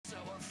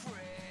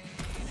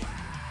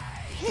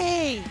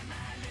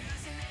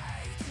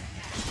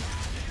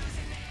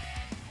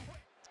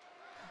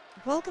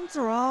Welcome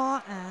to Raw,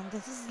 and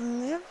this is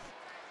Liv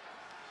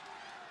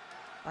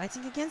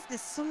fighting against this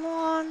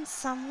Samoan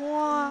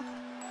sumo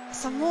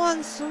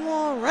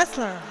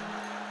wrestler.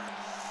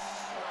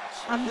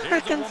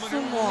 American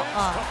sumo.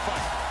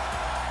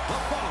 The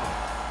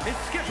following is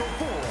scheduled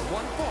for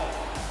one fall,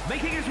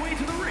 making his way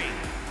to the ring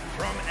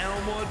from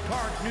Elmwood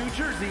Park, New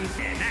Jersey,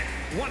 and at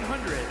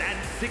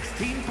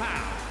 116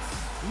 pounds,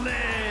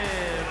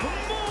 Liv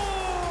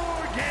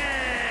Morgan.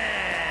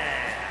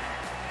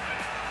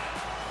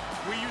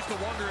 We used to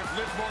wonder if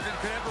Liv Morgan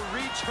could ever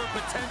reach her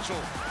potential.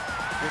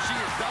 Well, she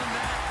has done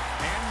that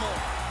and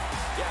more.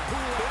 Yeah,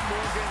 Liv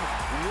Morgan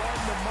won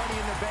the Money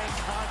in the Bank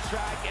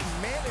contract and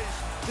managed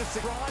to see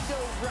Ronda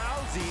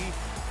Rousey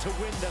to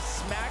win the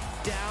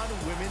SmackDown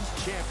Women's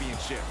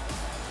Championship.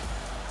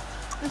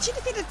 And she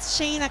defeated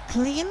Shayna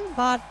clean,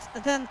 but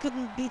then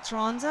couldn't beat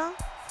Ronda.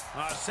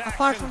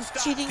 Apart from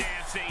cheating,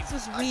 this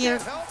was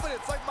weird. I can't help it.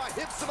 It's like my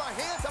hips and my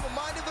hands have a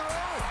mind of their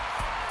own.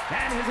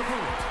 And his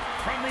opponent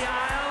from the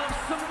Isle of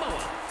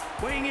Samoa,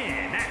 weighing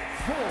in at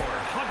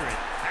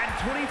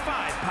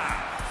 425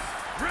 pounds,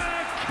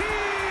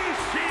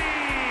 Rikishi!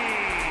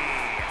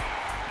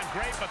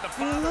 Great, but the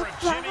You father look of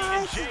Jimmy and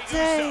fly Jey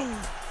today. Uso,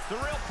 the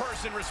real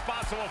person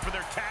responsible for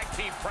their tag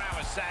team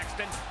prowess,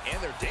 Saxton.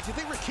 And their dance. You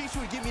think Rikishi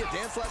would give me a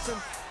dance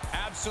lesson?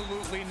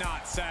 Absolutely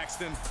not,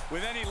 Saxton.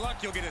 With any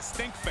luck, you'll get a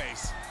stink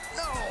face.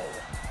 No!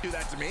 Do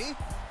that to me?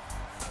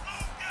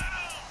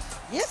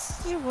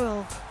 Yes, you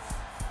will.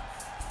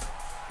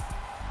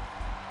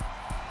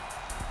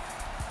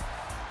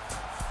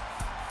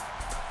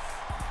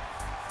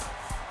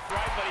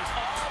 Right, but he's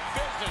all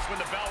business when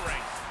the bell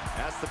rings.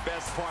 That's the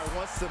best part.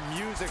 Once the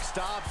music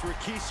stops,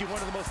 Rikishi,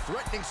 one of the most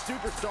threatening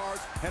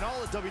superstars in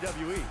all of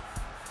WWE.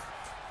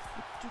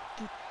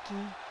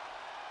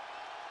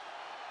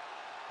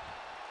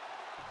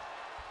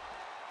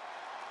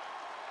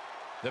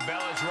 The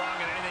bell is rung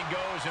and anything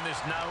goes in this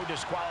no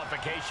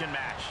disqualification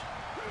match.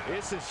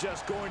 This is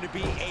just going to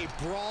be a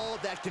brawl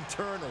that can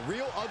turn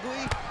real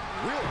ugly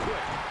real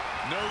quick.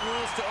 No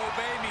rules to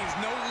obey means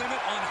no limit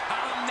on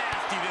how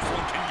nasty this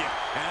one can get.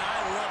 And I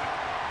love it.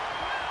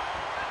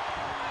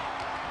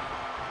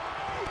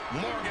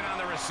 Morgan on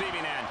the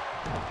receiving end.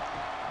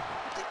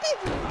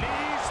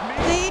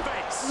 They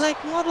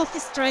like model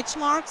his stretch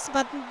marks,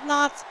 but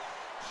not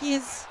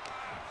his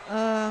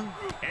And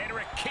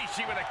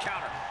Rikishi with a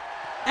counter.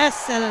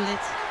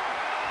 cellulite.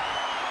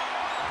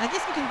 I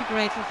guess we can be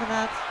grateful for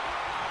that.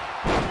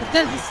 But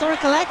then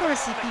historical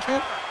accuracy,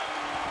 people.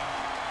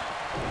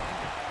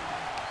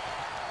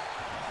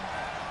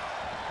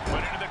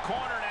 Went into the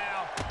corner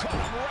now. Caught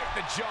him right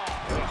in the jaw.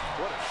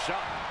 What a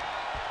shot.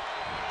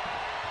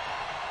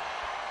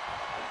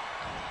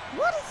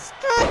 What is he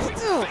trying to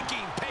do?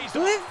 Thinking pays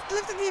off.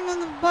 Lifted him on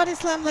the body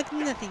slam like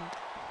nothing.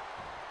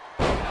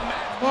 Boy.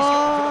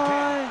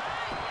 Boy.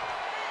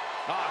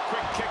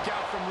 Quick kick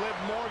out from Liv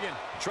Morgan.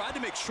 Tried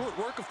to make short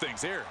work of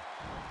things here.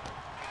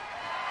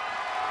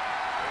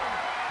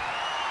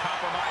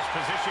 Compromised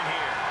position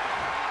here.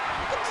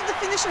 You can do the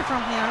finisher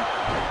from here.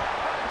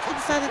 He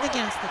decided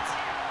against it.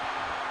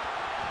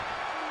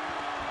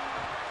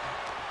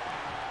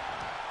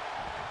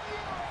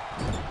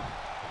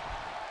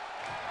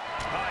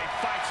 He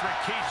fights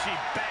Rikishi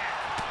back.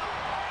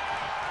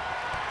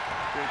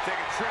 Gonna take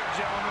a trip,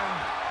 gentlemen.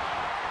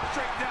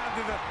 Straight down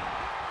to the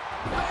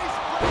Face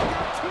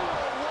breaker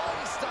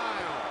 201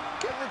 style.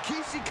 Can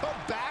Rikishi come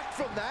back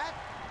from that?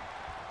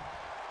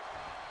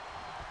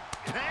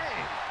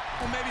 Bang!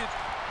 Well, maybe it's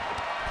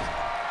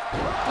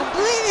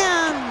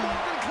Oblivion!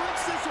 Morgan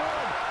clips this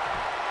one.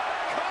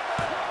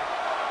 Cover.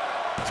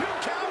 2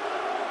 count.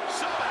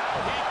 somehow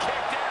he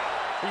kicked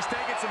out. He's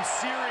taking some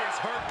serious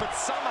hurt, but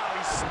somehow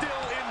he's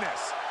still in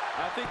this.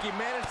 I think he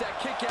managed that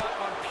kick out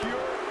on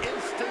pure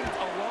instinct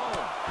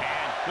alone.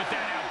 And with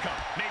that outcome,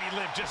 maybe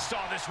Liv just saw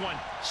this one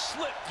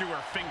slip through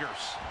her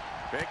fingers.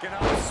 Picking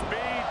up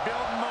speed,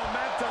 building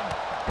momentum,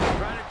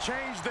 trying to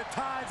change the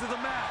tides of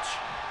the match.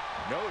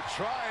 No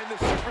trying, the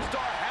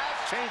superstar has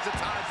changed the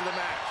tides of the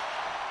match.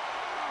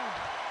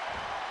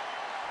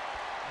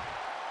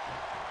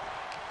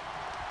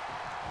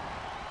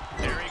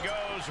 There he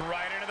goes,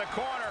 right into the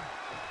corner.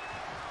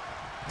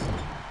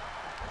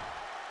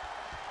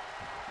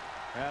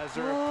 As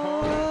her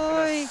opponent in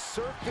Boy. a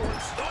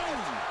surfboard stone.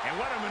 And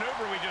what a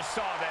maneuver we just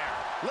saw there.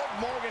 Liv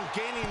Morgan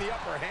gaining the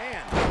upper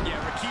hand. Yeah,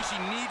 Rikishi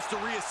needs to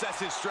reassess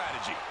his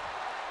strategy.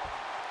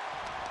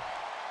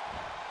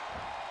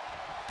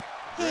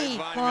 Hey,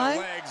 Grapevine boy.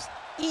 your legs.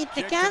 Eat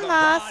the Kick to the canvas.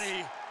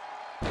 body.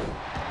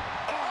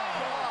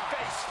 Oh,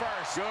 face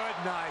first. Good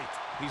night.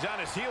 He's on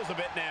his heels a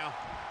bit now.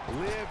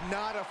 Liv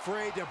not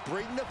afraid to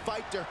bring the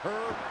fight to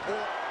her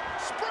or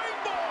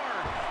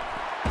Springboard!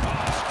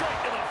 Straight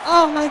to the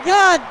Oh my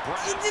god! He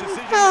Brown's didn't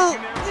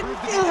decision-making there feel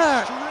proved to be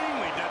her!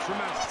 extremely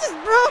detrimental. She just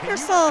broke Can you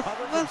herself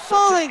recover when from such an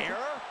falling!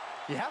 error?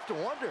 You have to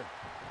wonder.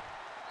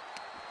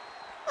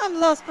 I'm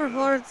lost for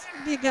words.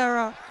 Big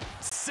aura.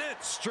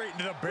 Sent straight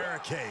into the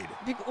barricade.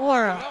 Big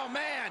aura. Oh,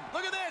 man.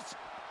 Look at this.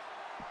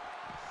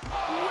 Whipped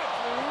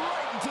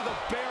right into the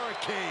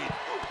barricade.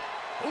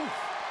 Oof.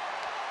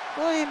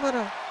 Boy,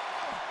 bro.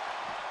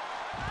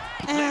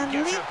 And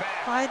Liv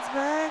fights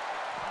back.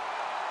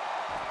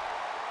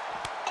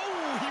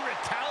 Oh, he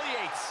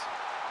retaliates.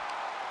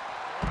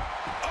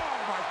 Oh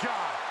my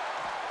God.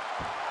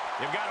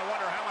 You've got to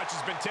wonder how much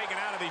has been taken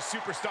out of these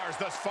superstars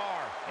thus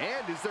far.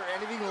 And is there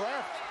anything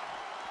left?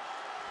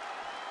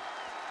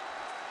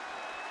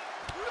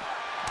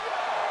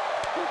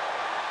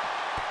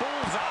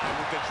 Bullseye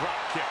with the drop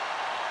kick.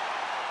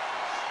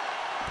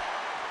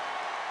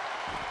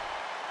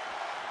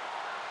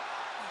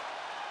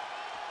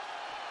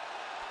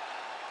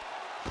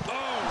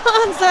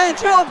 Bonsai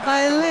drop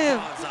by Liv.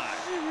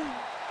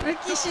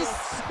 Rikishi's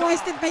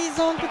hoisted by his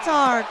own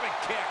petard.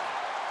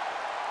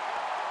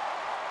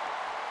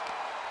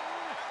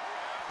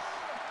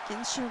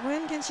 Can she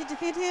win? Can she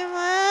defeat him?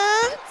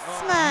 And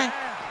smack.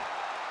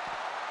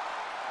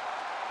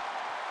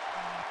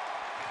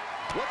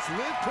 What's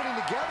Liv putting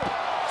together?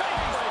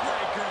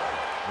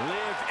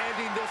 Liv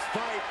ending this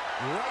fight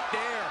right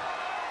there.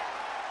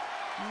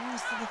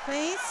 Knees to the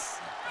face.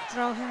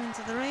 Throw him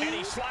into the ring. And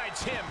he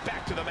slides him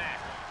back to the mat.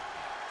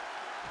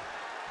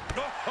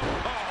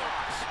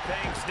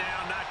 Things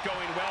now not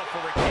going well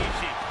for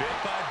Rikishi. Bit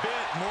by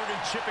bit,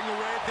 Morgan chipping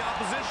away at the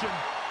opposition.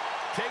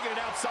 Taking it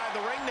outside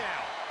the ring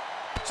now.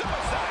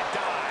 Suicide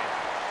dive.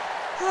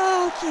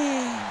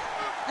 Okay.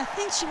 I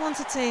think she wants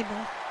a table.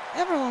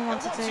 Everyone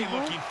wants a What's he table.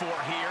 looking for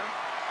here?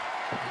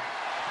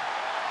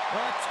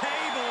 A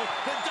table.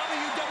 The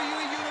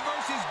WWE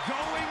Universe is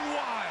going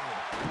wild.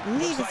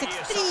 Liv is Looks like he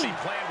has extreme. something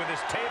planned with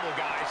this table,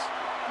 guys.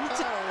 I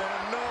don't want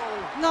to know.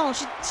 No,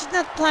 she's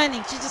not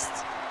planning. She just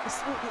is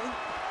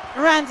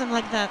random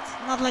like that.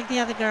 Not like the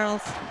other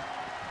girls.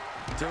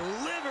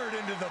 Delivered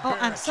into the Oh,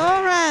 I'm so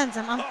barricade.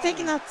 random. I'm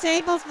taking out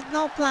tables with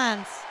no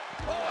plans.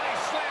 Oh, he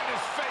slammed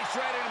his face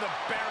right into the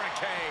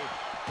barricade.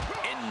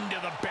 Into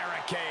the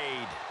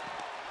barricade.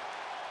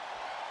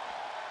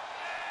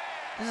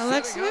 And a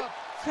leg sweep.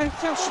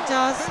 How she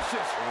does.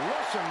 Vicious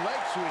Russian leg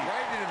sweep.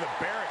 Right into the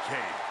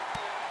barricade.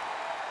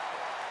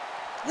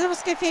 There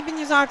was kayfabe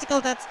news article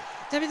that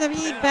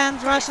WWE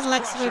banned Russian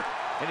leg sweep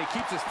And he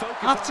keeps his focus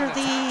after on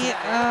the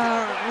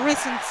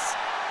recent.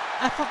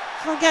 I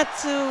forget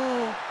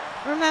to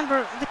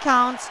remember the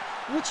count,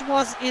 which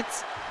was the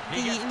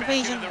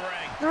invasion,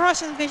 the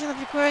Russian invasion of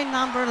Ukraine,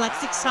 number like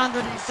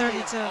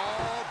 632.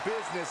 all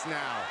business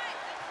now.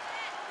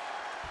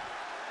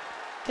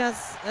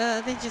 Because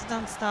they just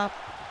don't stop.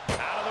 Out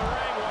of the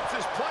ring, what's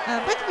his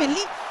plan? By the way,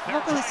 Liv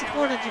vocally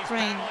supported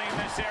Ukraine,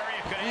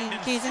 in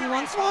case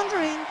anyone's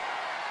wondering.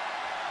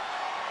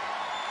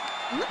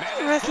 Not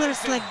many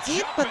wrestlers like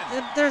did, but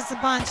there's a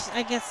bunch,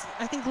 I guess,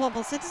 I think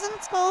Global Citizen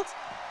it's called.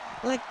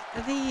 Like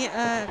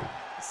the,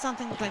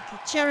 something like a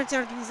charity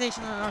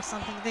organization or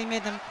something, they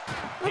made them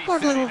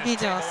record little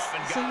videos.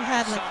 So you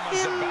had like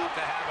Finn,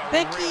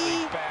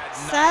 Becky,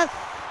 Seth,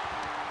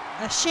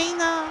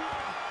 Shayna,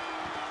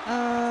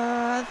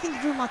 I think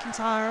Drew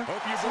McIntyre.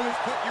 Hope you boys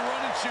put your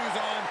running shoes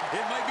on.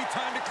 It might be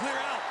time to clear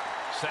out.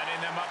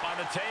 Setting them up on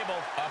the table.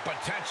 A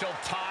potential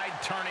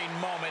tide-turning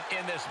moment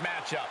in this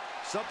matchup.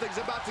 Something's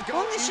about to go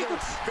Only she either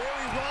could-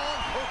 very wrong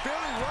or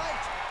very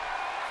right.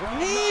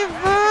 Liv!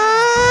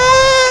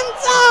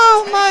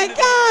 Oh my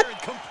God!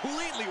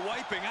 Completely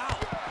wiping out.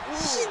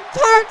 She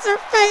turns her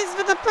face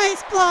with a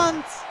face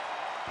plant.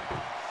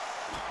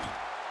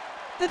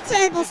 The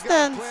table She's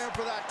got a stands. plan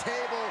for that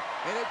table,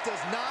 and it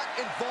does not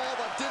involve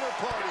a dinner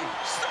party.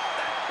 Stop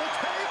that!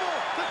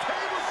 The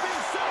table's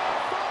being set on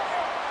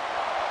fire.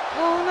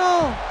 Oh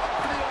no! Up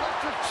to the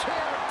electric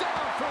chair,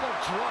 down for the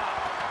drop.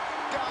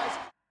 Guys,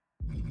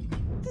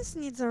 This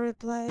needs a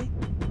replay.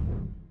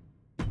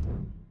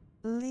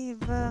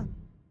 Liv.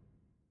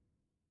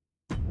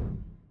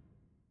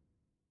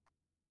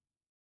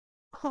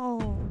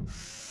 Oh,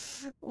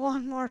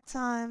 one more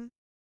time.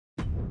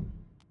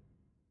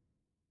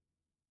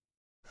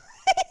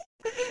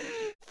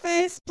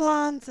 Face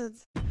planted.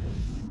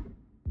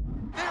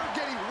 they're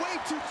getting way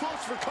too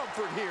close for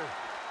comfort here.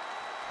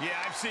 Yeah,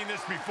 I've seen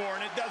this before,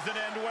 and it doesn't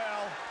end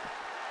well.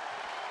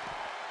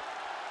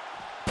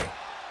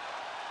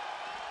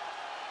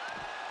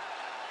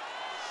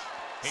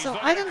 So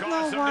I don't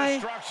know why.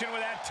 Destruction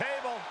with that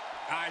table.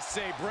 I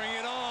say, bring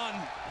it on.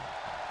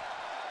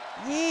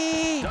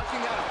 Yay!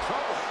 Ducking out of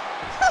trouble.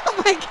 Oh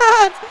my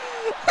God!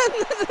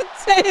 Another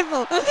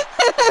table.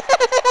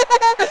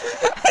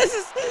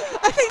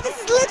 I think this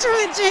is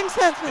literally James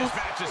Hetfield,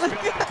 like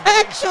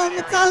actual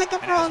Metallica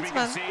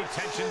frontman.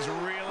 Tensions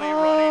really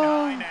running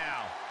high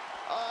now.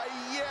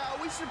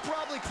 Yeah, we should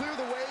probably clear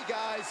the way,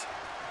 guys.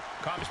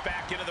 Comes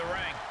back into the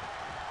ring.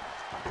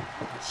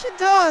 She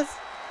does.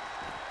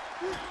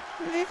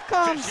 Liv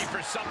comes. Fishing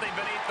for something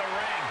beneath the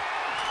ring.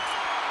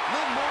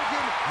 Liv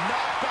Morgan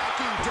not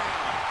backing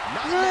down.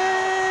 Not now.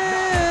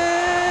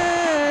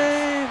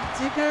 Grave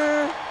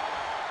digger.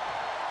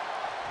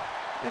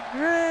 The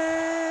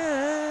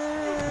grave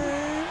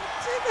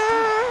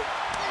digger.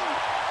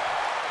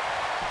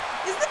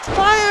 Is the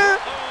fire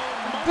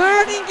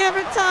burning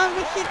every time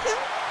we hit him?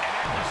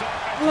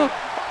 Look.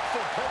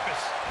 For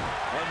purpose.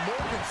 And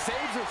Morgan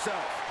saves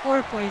herself.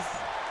 Porpoise.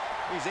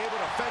 He's able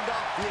to fend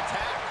off the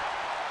attack.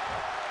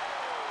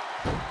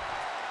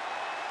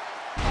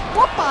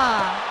 Whoppa!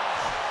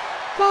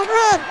 Come on,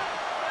 run!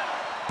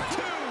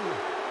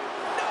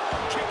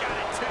 Kick out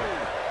at 2.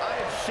 I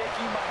am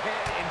shaking my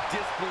head in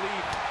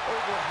disbelief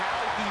over how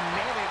he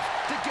managed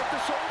to get the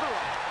shoulder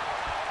up.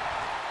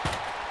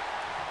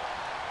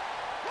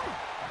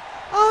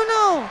 Oh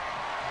no!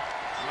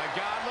 My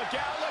God, look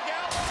out, look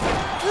out!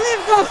 Liv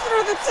goes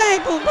through the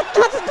table, but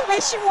not in the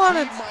way she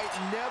wanted. He might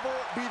never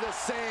be the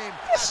same.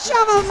 The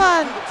shovel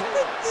man!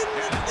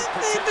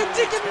 The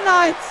chicken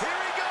knights! Here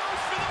he goes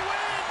for the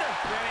win!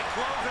 Can he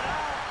close it out?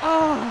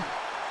 Oh.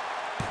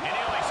 And he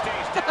only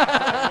stays down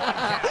for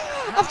 1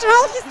 count. After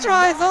all his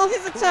tries, all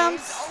his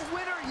attempts. A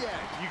winner yet.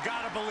 You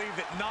gotta believe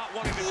that not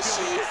wanting to feel Jeez.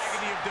 the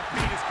agony of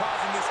defeat is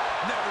causing this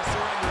never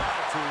surrender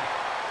attitude.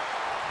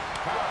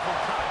 Powerful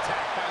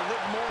contact by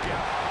Liv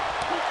Morgan.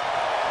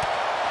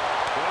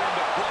 Put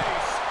into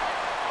place.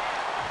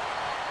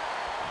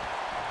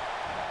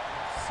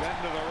 Send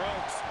to the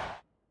ropes.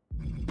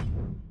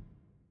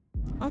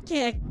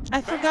 Okay,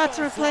 I forgot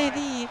to replay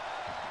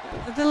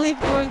the Liv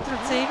going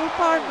through table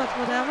part, but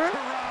whatever.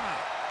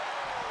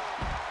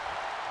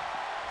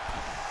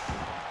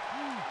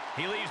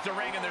 He leaves the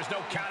ring and there's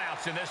no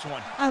countouts in this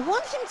one. I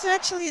want him to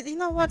actually, you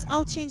know what,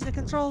 I'll change the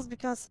controls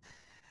because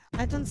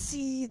I don't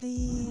see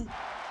the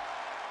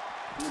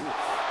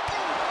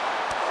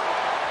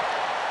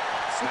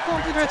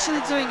computer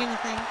actually doing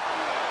anything.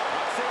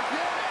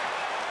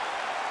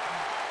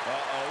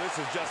 Uh-oh, this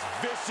is just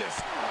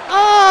vicious.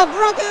 Oh,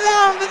 broke his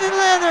arm with the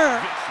leather.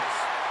 Vicious.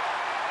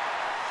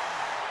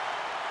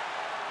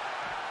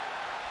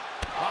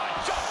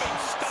 Jumping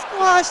stop.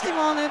 Squashed him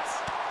on it.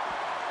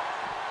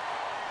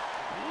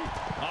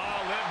 Oh,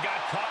 Liv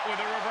got caught with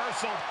a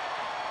reversal.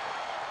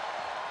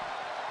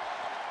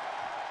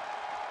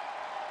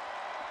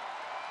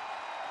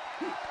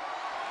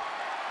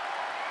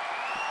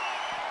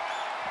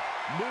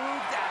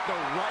 Moved at the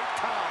right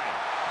time.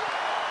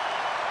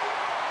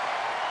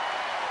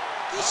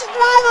 Rikishi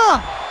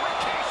driver.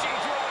 Rikishi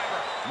driver.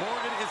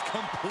 Morgan is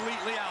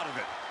completely out of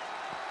it.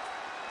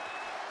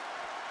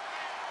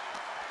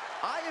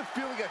 I am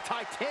feeling a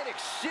titanic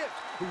shift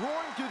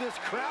roaring through this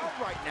crowd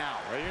right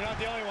now. Well, you're not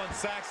the only one,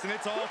 Saxton.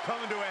 It's all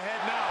coming to a head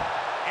now.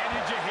 And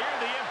did you hear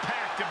the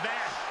impact of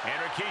that? And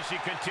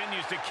Rikishi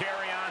continues to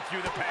carry on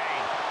through the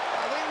pain.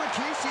 I think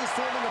Rikishi is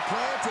forming a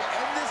plan to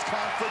end this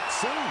conflict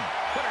soon.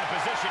 Put in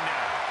position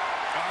now.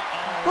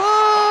 Uh-oh.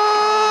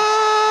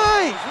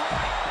 Bye.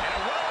 And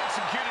a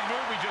well-executed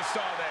move we just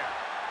saw there.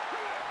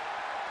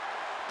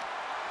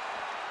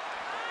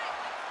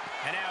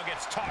 And now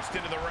gets tossed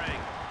into the ring.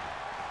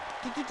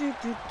 Looking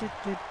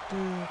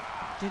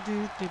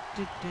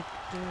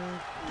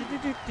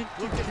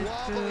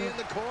wobbly in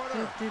the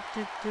corner.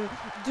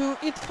 Do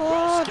it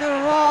for the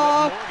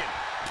Rock.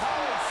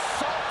 How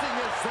insulting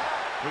is that?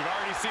 We've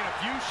already seen a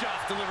few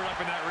shots delivered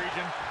up in that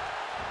region.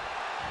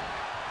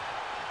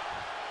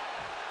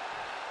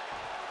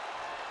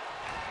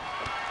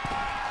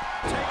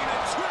 Taking a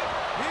trip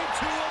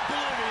into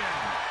oblivion.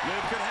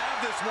 Liv could have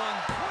this one.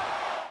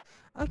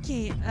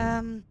 Okay,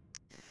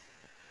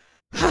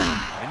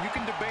 And you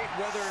can debate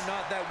whether or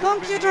not that would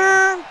have been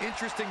computer the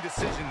interesting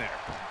decision there.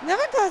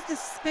 never does the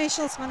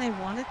spatials when I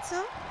want it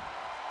to.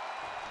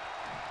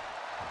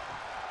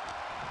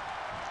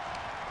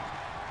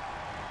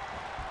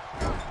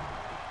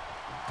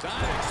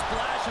 Diving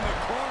splash in the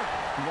corner.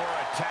 More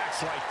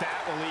attacks like that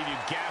will leave you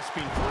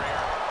gasping for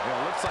air. Well,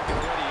 it looks like it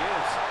already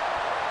is.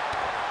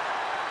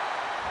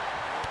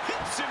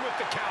 Hits him with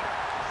the counter.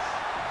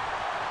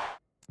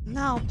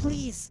 Now,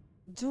 please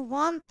do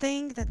one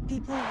thing that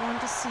people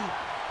want to see.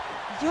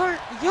 You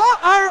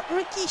are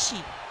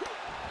Rikishi.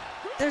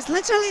 There's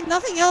literally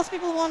nothing else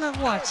people want to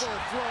watch.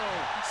 Overthrow,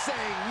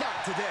 saying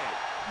not today.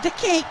 The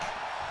cake.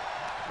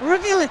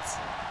 Reveal it.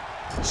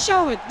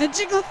 Show it. The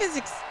jiggle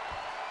physics.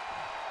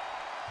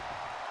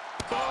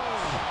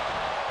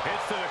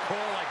 Hits to the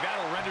core like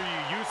that'll render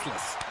you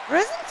useless.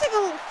 Resident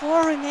Evil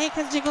 4 remake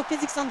has jiggle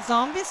physics on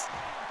zombies.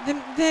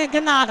 The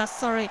Ganadas,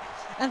 sorry.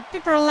 And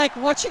people are like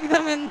watching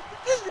them in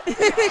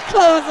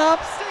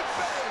close-ups.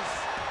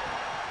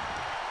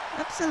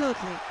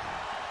 Absolutely.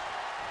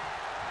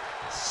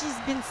 She's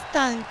been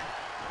stung.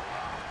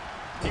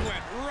 He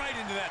went right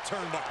into that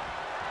turnbuckle.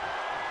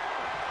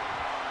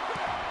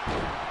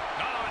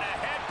 Oh, and a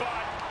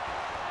headbutt.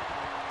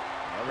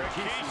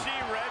 Rikishi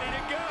ready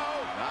to go.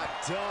 Not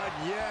done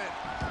yet.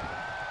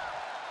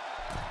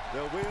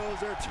 The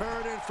wheels are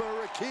turning for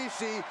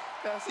Rikishi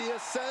as he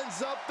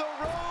ascends up the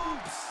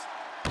ropes.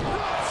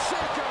 Rope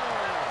shaker.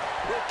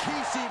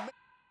 Rikishi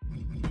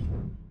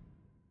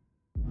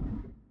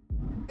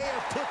may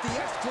have put the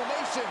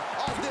exclamation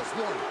on this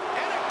one.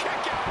 And a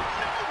kick out.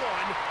 No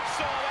one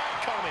saw that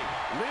coming.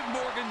 Liv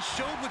Morgan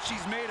showed what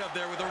she's made of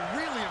there with a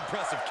really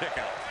impressive kick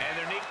out. And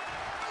they're neat.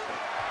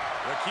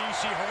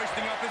 Rikishi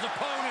hoisting up his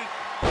opponent.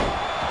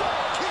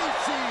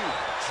 Rikishi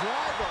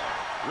driver.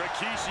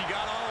 Rikishi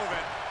got all of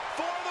it.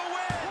 For the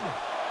win.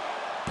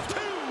 2.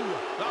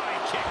 Oh, he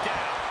kicked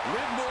out.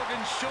 Liv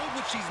Morgan showed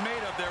what she's made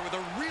of there with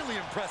a really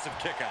impressive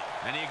kick out.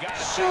 And you got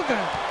it. Sugar,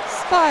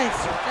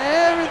 spice,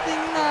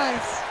 everything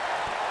nice.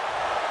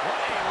 What a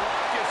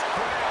raucous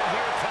crowd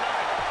here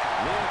tonight.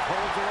 Liv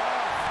holds her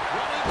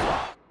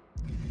off.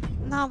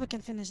 Now we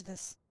can finish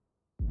this.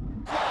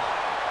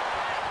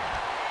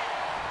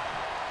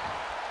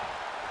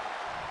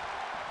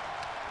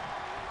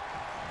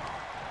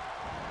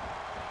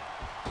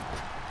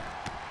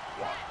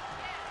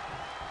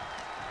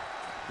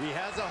 He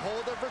has a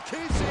hold of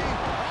Rikishi. Oh,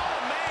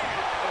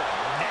 man.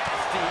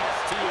 Nasty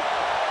STO.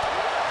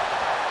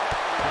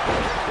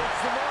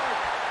 Hits the mark.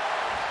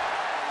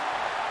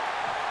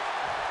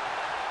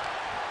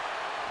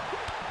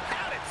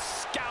 Had it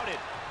scouted.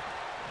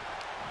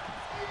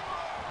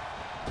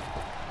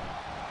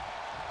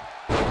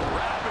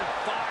 Rapid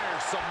fire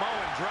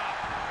Samoan drop.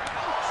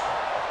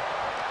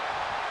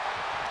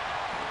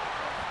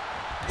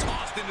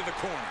 Tossed into the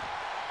corner.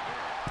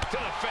 To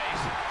the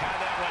face. Had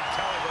that one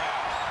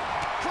telegraphed.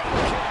 Drop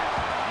kick.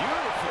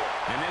 Beautiful.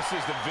 And this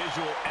is the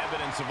visual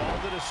evidence of all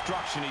the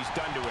destruction he's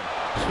done to him.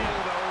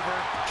 Keeled over,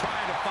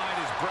 trying to find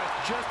his breath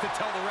just to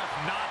tell the ref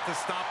not to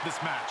stop this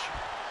match.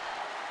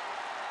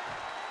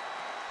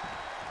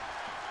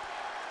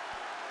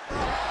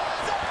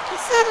 He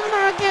settled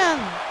her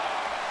again.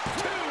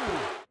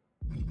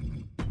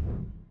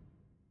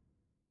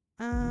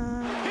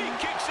 He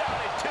kicks out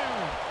at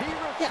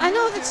 2. Yeah, I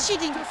know that's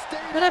cheating,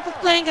 but I was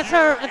playing at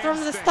her from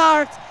the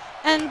start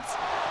and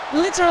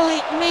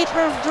literally made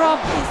her drop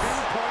him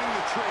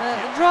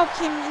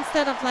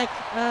instead of like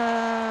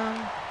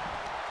Running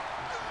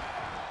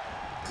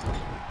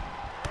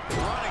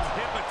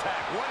hip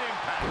attack, what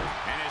impact.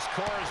 And his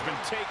core has been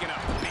taking a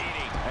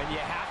beating. And you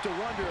have to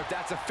wonder if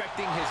that's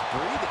affecting his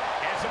breathing.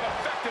 And some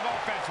effective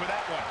offense with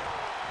that one.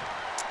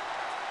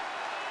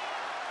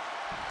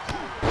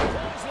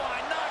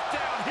 Clothesline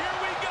knockdown, here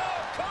we go,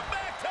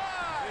 comeback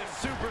time! This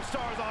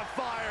superstar's on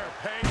fire.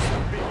 Pace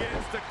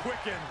begins to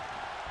quicken.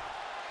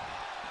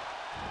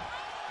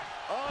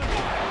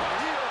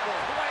 Unbelievable.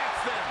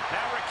 Plants them.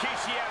 Now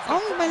Rikishi has the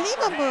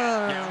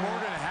unbelievable. Yeah,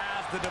 Morgan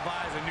has to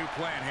devise a new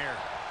plan here.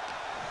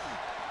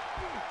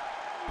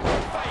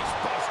 face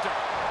buster.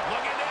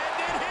 Looking to end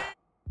it here.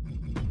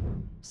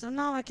 So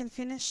now I can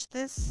finish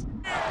this. This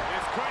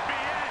could be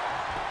it.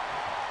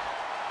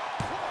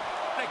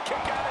 A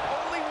kick out at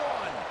only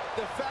one.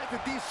 The fact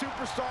that these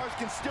superstars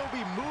can still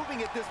be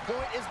moving at this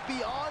point is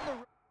beyond the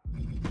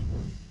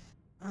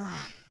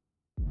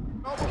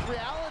almost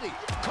reality.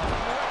 Caught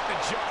him right in the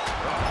jaw.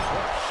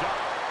 What a shot.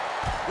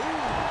 Ooh,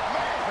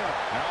 man.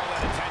 And all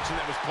that attention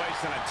that was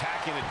placed on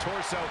attacking the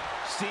torso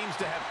seems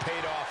to have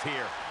paid off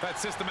here. That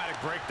systematic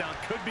breakdown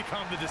could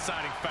become the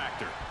deciding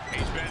factor.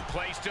 He's been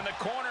placed in the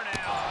corner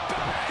now.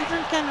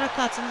 Different camera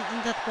cuts in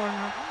that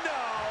corner. No.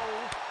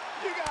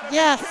 You gotta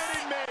Yes. be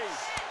kidding me.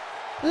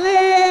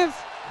 Liv!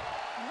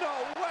 No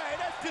way.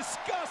 That's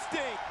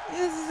disgusting.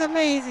 This is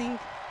amazing.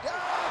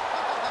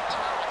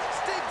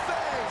 stink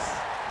face.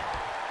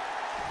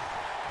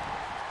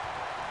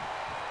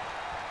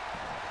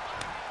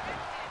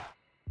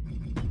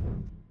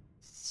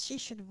 She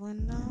should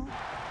win now.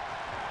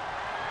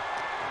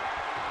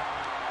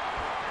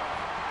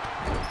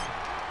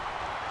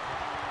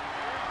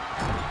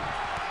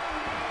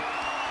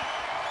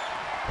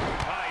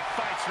 He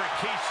fights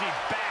Rikishi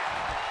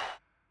back.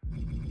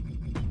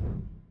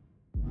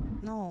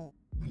 No.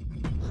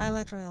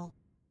 Highlight reel.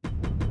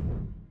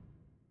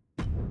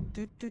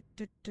 Do, do,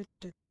 do, do,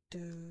 do,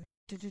 do.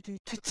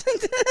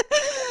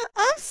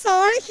 I'm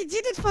sorry, he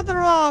did it for The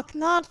Rock,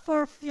 not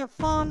for your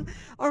fun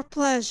or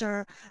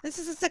pleasure. This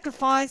is a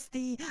sacrifice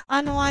the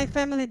Anoa'i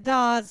family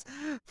does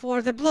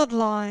for the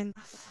bloodline.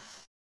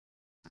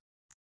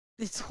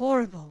 It's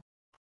horrible.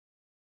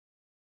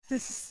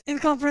 This is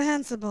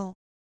incomprehensible.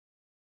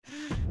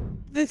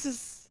 This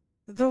is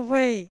the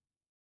way.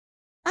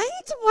 I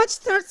need to watch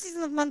third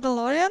season of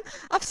Mandalorian.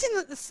 I've seen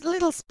a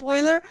little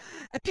spoiler,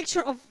 a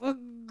picture of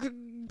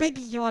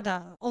Baby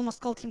Yoda. Almost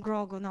called him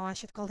Grogu. No, I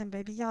should call him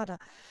Baby Yoda.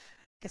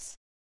 Because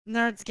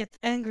nerds get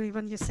angry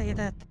when you say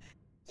that.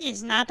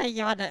 He's not a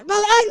Yoda.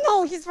 Well, I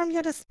know he's from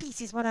Yoda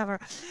species, whatever.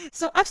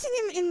 So I've seen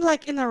him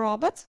in a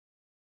robot.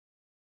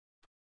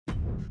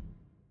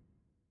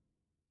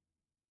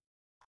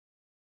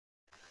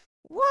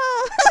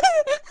 Wow!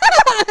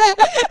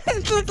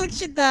 It looks like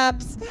she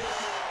dabs.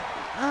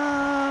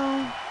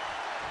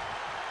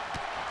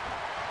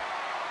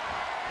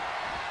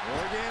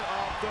 Morgan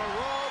off the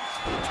ropes.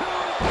 2-1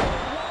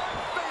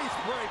 face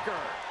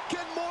breaker.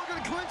 Can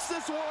Morgan clinch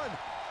this one?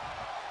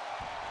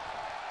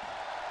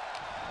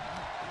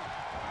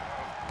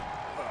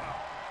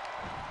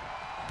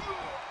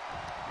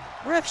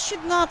 Ref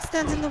should not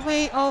stand in the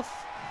way of.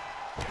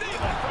 Knee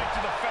left right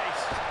to the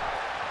face.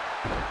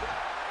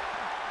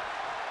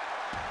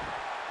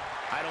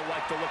 I don't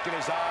like the look in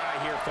his eye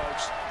here,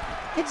 folks.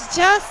 It's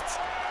just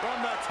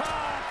From the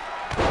top.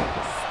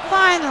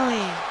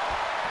 finally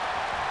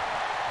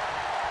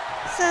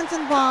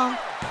Senton bomb.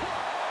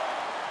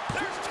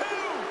 There's two.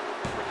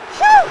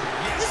 Phew!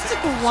 This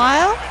took a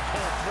while.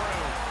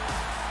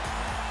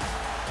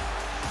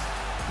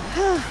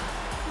 Yo!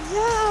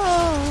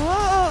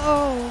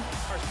 Whoa!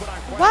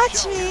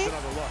 Watch me!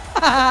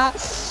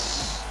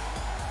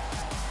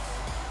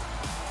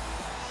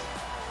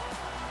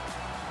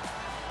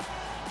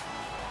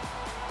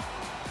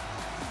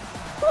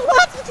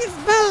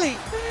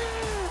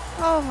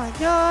 Oh my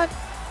god.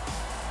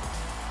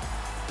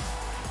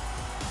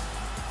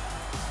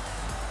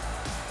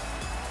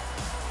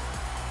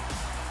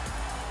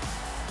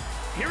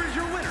 Here is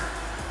your winner,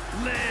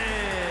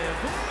 Liv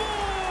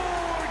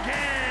Morgan.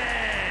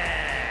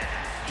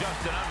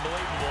 Just an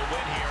unbelievable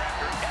win here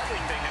after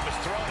everything that was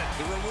thrown at.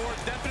 The reward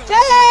definitely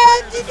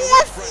Yes, seems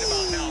yes. right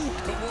about now.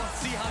 But we'll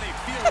see how they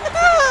feel when they get to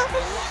the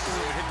locker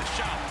room and hit the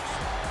showers.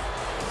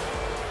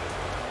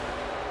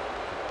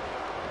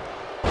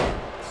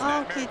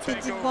 Okay,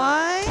 Teddy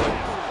boy.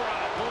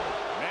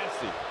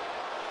 Nasty.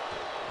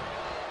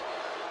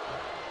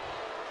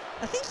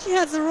 I think he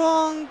has the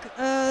wrong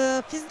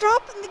fist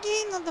drop in the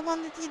game, not the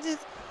one that he did.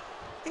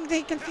 I think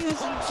they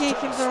confused and gave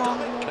him the wrong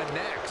move.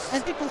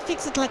 And people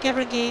fix it like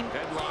every game.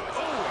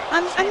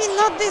 I mean,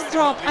 not this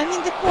drop, I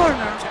mean the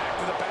corner.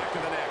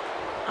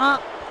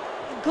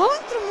 Going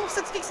through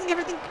movesets, fixing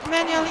everything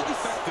manually is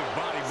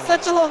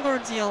such a long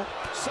ordeal.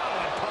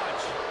 Solid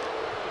punch.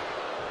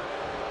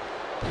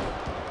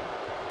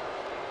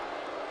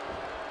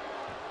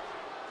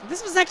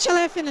 This was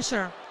actually a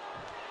finisher.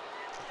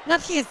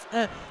 Not his.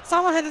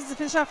 Someone had as a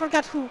finisher, I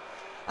forgot who.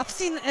 I've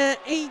seen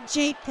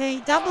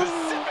AJPW,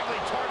 Specifically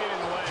targeting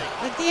the leg.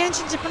 like the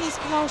ancient Japanese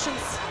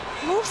promotions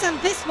moves, and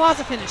this was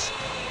a finish.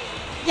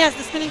 Yes,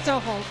 the spinning toe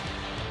hold.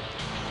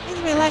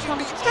 Anyway, like,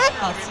 comment, subscribe.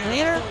 I'll see you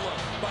later.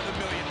 By the $1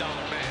 million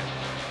man.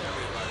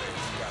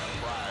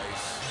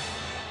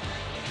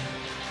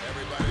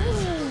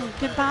 Ooh,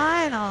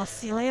 goodbye, and I'll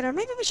see you later.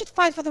 Maybe we should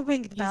fight for the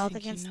winged belt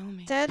think you against know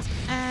me. Ted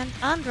and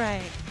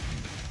Andre.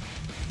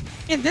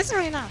 In this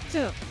arena,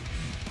 too.